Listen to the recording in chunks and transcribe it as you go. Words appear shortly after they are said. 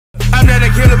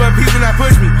but peace when I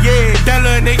push me. Yeah, that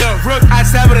little nigga rook. I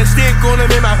stab with a stick on him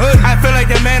in my hood. I feel like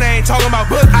the man I ain't talking about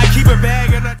book. I keep a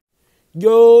bag and I...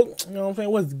 Yo, you know what I'm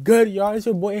saying? What's good, y'all? It's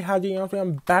your boy AyeHyggie, you know what I'm saying?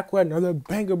 I'm back with another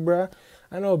banger, bruh.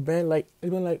 I know it's been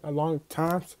like a long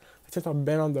time since I've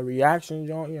been on the reaction,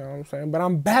 y'all, you know what I'm saying? But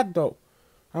I'm back, though.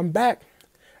 I'm back.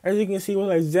 As you can see,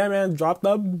 Xanman dropped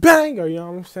a banger, you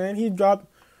know what I'm saying? He dropped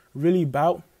Really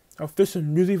Bout, official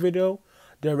music video,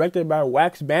 directed by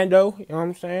Wax Bando, you know what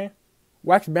I'm saying?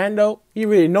 Wax Bando, you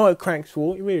really know it cranks,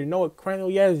 fool. You really know it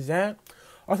cranks, yeah, Zan.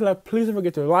 Also, please don't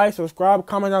forget to like, subscribe,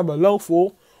 comment down below,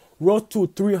 fool. Road to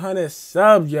 300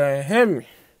 subs, you hear me?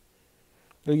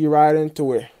 Let's get right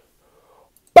into it.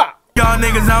 Bah! Y'all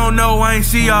niggas, I don't know, I ain't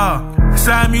see y'all.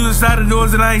 Side music, side the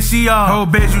doors, and I ain't see y'all.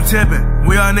 Whole bitch, you tipping.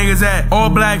 Where y'all niggas at? All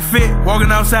black fit,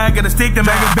 walking outside, got a stick to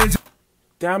make a bitch.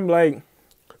 Damn, like,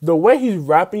 the way he's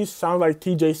rapping sounds like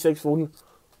TJ6 fool.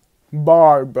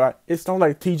 Bar, but it sounds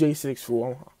like TJ6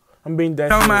 fool. I'm being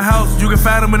dead. On my house, you can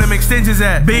find them where them extensions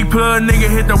at. Big plug, nigga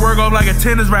hit the work off like a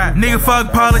tennis rack. Nigga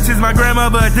fuck politics, my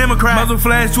grandmother a Democrat. Muzzle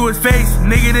flash to his face,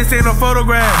 nigga this ain't no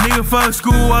photograph. Nigga fuck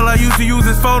school, all I used to use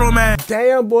is photo math.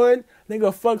 Damn, boy,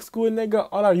 nigga fuck school, nigga,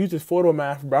 all I use is photo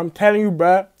math, bro. I'm telling you,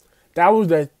 bro, that was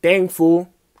the thing, fool.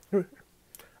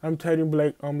 I'm telling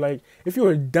you, like, if you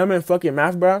were dumb in fucking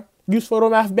math, bro, use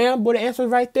photo math, bam, boy, the answer's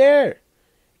right there.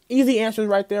 Easy answers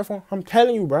right there, I'm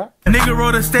telling you, bruh. Nigga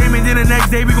wrote a statement, then the next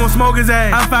day we gon' smoke his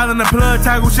ass. I'm filing the plug,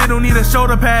 tackle shit, don't need a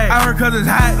shoulder pad. I heard cause it's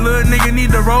hot, little nigga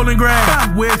need the rolling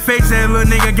grass. Weird face that little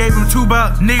nigga gave him $2.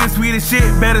 Nigga sweet as shit,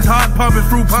 bet his heart pumping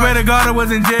fruit punch. Swear to God I was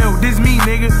in jail, this me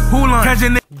nigga, who long? Catch a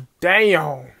nigga.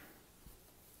 Damn.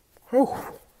 Whew.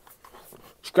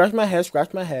 Scratch my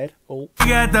head. Oh. Nigga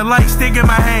had the light stick in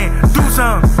my hand. Do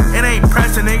something. It ain't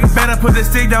pressure, nigga. Better put the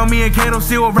stick down, me and Kato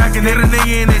still racking. Hit a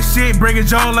nigga in this shit, bring a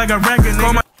jaw like a record,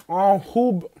 nigga. On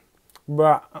who,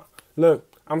 bruh?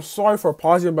 Look, I'm sorry for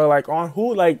pausing, but like on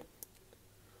who, like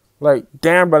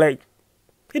damn, but like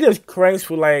he just cranks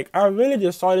for like I really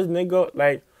just saw this nigga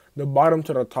like the bottom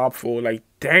to the top, fool. Like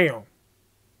damn,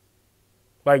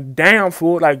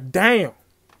 fool. Like damn.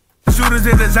 Shooters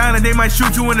in designer, they might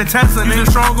shoot you in the Tesla. Nigga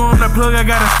stronger on the plug, I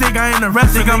got a stick, I ain't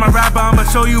arrested. Think I'm a rapper, I'ma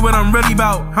show you what I'm really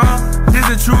about, huh? This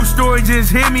a true story,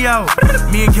 just hear me out.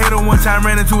 Me and Kato one time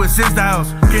ran into a sister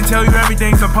house. Can tell you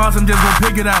everything, so pause, I'm just gonna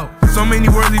pick it out. So many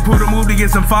words, he pulled a move to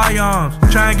get some firearms.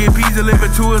 Try and get pizza, live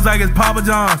it to us like it's Papa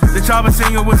John's. The chopper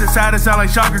singer was decided to sound like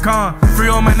Shaka Khan. Free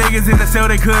all my niggas in the cell,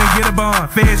 they couldn't get a bond.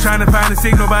 Feds trying to find a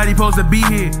sick, nobody supposed to be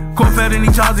here. Court fed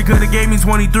any charge, he could've gave me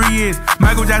 23 years.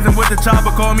 Michael Jackson with the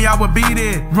chopper, called me, I would be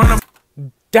there. Run up.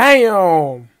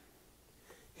 Damn.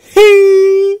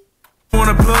 He On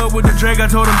a plug with the Drake, I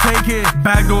told him take it.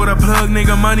 Backdoor the plug,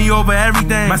 nigga, money over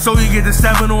everything. My soul, you get to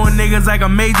stepping on niggas like a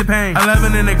major pain.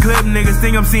 11 in the clip, niggas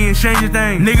think I'm seeing stranger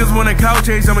things. Niggas want a couch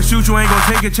chase, I'ma shoot you, ain't gon'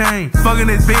 take a chain. Fucking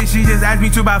this bitch, she just asked me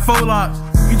to buy 4 locks.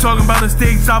 You talking about a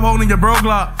stick, stop holding your bro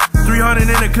Glock. 300 in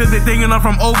the clip, they thinking I'm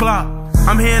from O Block.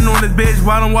 I'm hitting on this bitch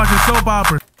while I'm watching soap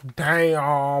operas.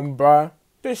 Damn, bruh.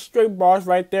 This straight bars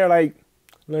right there, like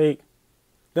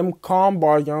them calm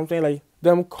bars, you know what I'm saying? Like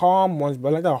them calm ones,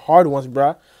 bro. Like the hard ones,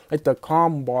 bruh. Like the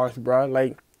calm bars, bruh.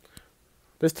 Like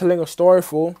just telling a story,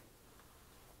 fool.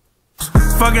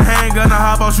 Fucking handgun, I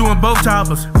hop out shooting both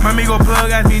choppers. My amigo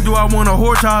plug asked me, do I want a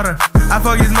whore daughter? I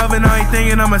fuck his mother and I ain't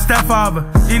thinking I'm a stepfather.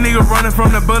 These niggas running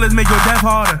from the bullets make your death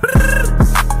harder.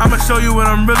 I'ma show you what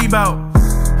I'm really about.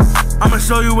 I'ma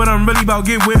show you what I'm really about.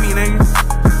 Get with me,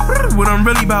 nigga. What I'm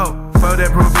really about. Fuck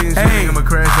that propane shit, hey. I'ma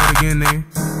crash out again, nigga.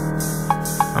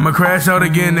 I'ma crash out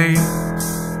again,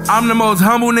 nigga. I'm the most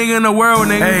humble nigga in the world,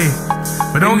 nigga.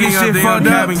 Hey, but don't get shit fucked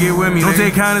up and get with me. Don't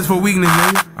take kindness for weakness,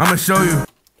 nigga. I'ma show you.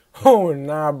 Oh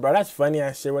nah, bro, that's funny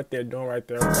ass shit what they're doing right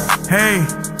there, bro. Hey.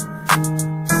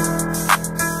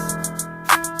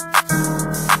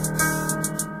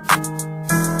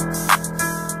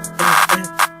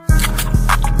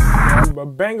 But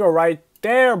banger right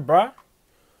there, bruh.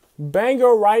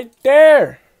 Banger right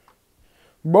there.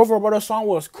 Both of the song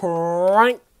was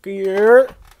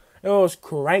crankier. It was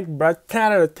crank, bruh.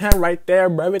 10 out of 10 right there,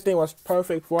 bruh. Everything was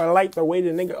perfect for. I like the way the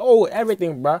nigga. Oh,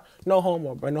 everything, bruh. No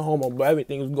homo, bruh. No homo, but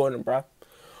everything was going, bruh.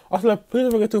 Also, please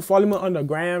don't forget to follow me on the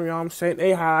gram. You know what I'm saying?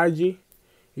 AyeHyggie.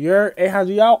 You're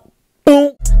AyeHyggie out.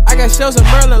 Boom. I got shells in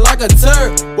Merlin like a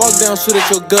turd. Walk down, shoot at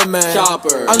your good man.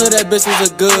 Chopper. I know that bitch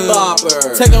was a good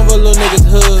bopper. Take over little niggas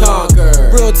hood.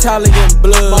 Conquer. Real Italian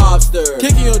blood. Mobster.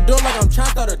 Kicking your door like I'm trying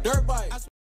to start a dirt bike.